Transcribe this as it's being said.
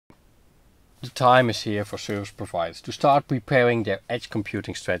The time is here for service providers to start preparing their edge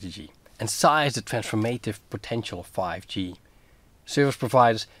computing strategy and seize the transformative potential of 5G. Service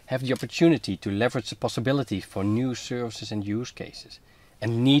providers have the opportunity to leverage the possibilities for new services and use cases,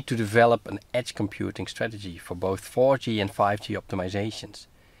 and need to develop an edge computing strategy for both 4G and 5G optimizations.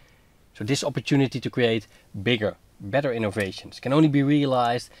 So this opportunity to create bigger, better innovations can only be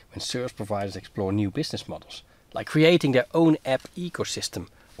realized when service providers explore new business models, like creating their own app ecosystem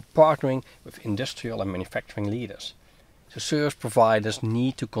or partnering with industrial and manufacturing leaders. So service providers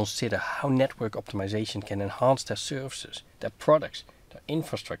need to consider how network optimization can enhance their services, their products, their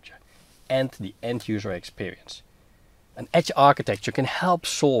infrastructure, and the end user experience. An edge architecture can help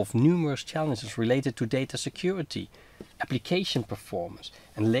solve numerous challenges related to data security, application performance,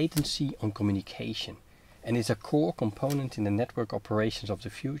 and latency on communication, and is a core component in the network operations of the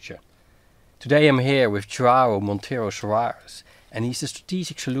future. Today I'm here with Joao Monteiro Suarez, and he's the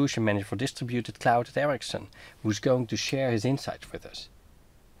Strategic Solution Manager for Distributed Cloud at Ericsson, who's going to share his insights with us.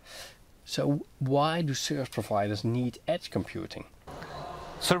 So why do service providers need edge computing?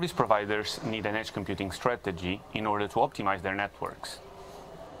 Service providers need an edge computing strategy in order to optimize their networks,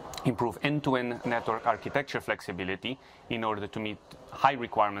 improve end-to-end network architecture flexibility in order to meet high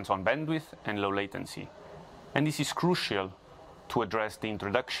requirements on bandwidth and low latency. And this is crucial to address the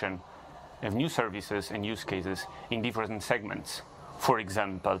introduction of new services and use cases in different segments. For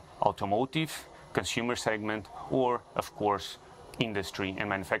example, automotive, consumer segment, or of course, industry and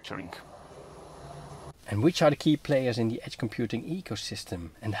manufacturing. And which are the key players in the edge computing ecosystem,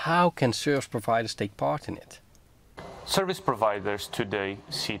 and how can service providers take part in it? Service providers today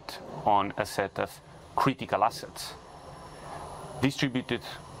sit on a set of critical assets: distributed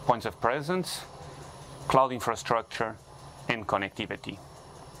points of presence, cloud infrastructure, and connectivity.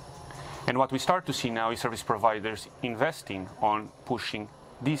 And what we start to see now is service providers investing on pushing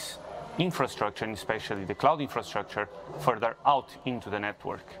this infrastructure, and especially the cloud infrastructure, further out into the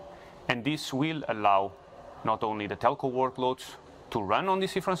network. And this will allow not only the telco workloads to run on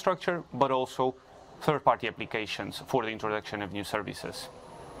this infrastructure, but also third-party applications for the introduction of new services.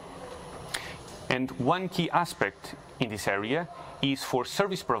 And one key aspect in this area is for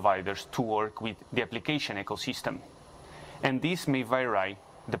service providers to work with the application ecosystem. And this may vary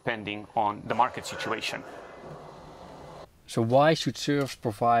depending on the market situation. So why should service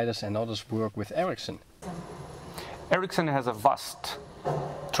providers and others work with Ericsson? Ericsson has a vast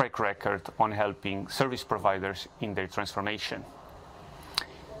track record on helping service providers in their transformation.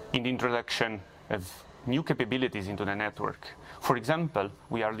 In the introduction of new capabilities into the network. For example,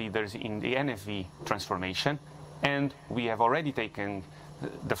 we are leaders in the NFV transformation, and we have already taken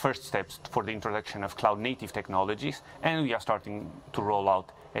the first steps for the introduction of cloud-native technologies, and we are starting to roll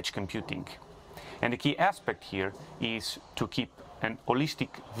out edge computing. And the key aspect here is to keep an holistic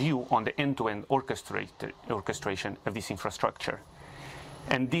view on the end-to-end orchestration of this infrastructure.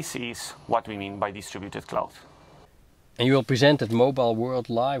 And this is what we mean by distributed cloud. And you will present at Mobile World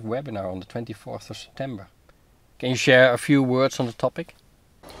Live webinar on the 24th of September. Can you share a few words on the topic?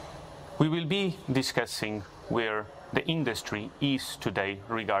 We will be discussing where the industry is today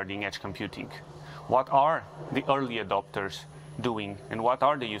regarding edge computing. What are the early adopters doing, and what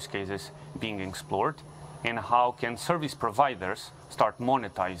are the use cases being explored, and how can service providers start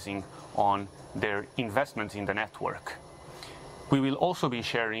monetizing on their investments in the network. We will also be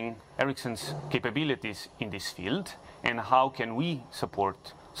sharing Ericsson's capabilities in this field and how can we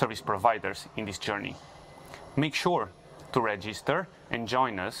support service providers in this journey. Make sure to register and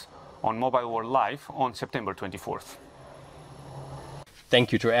join us on Mobile World Live on September 24th.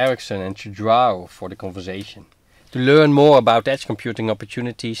 Thank you to Ericsson and to Joao for the conversation. To learn more about edge computing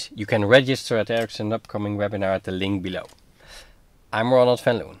opportunities, you can register at Ericsson's upcoming webinar at the link below. I'm Ronald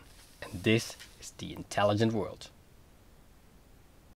van Loon, and this is The Intelligent World.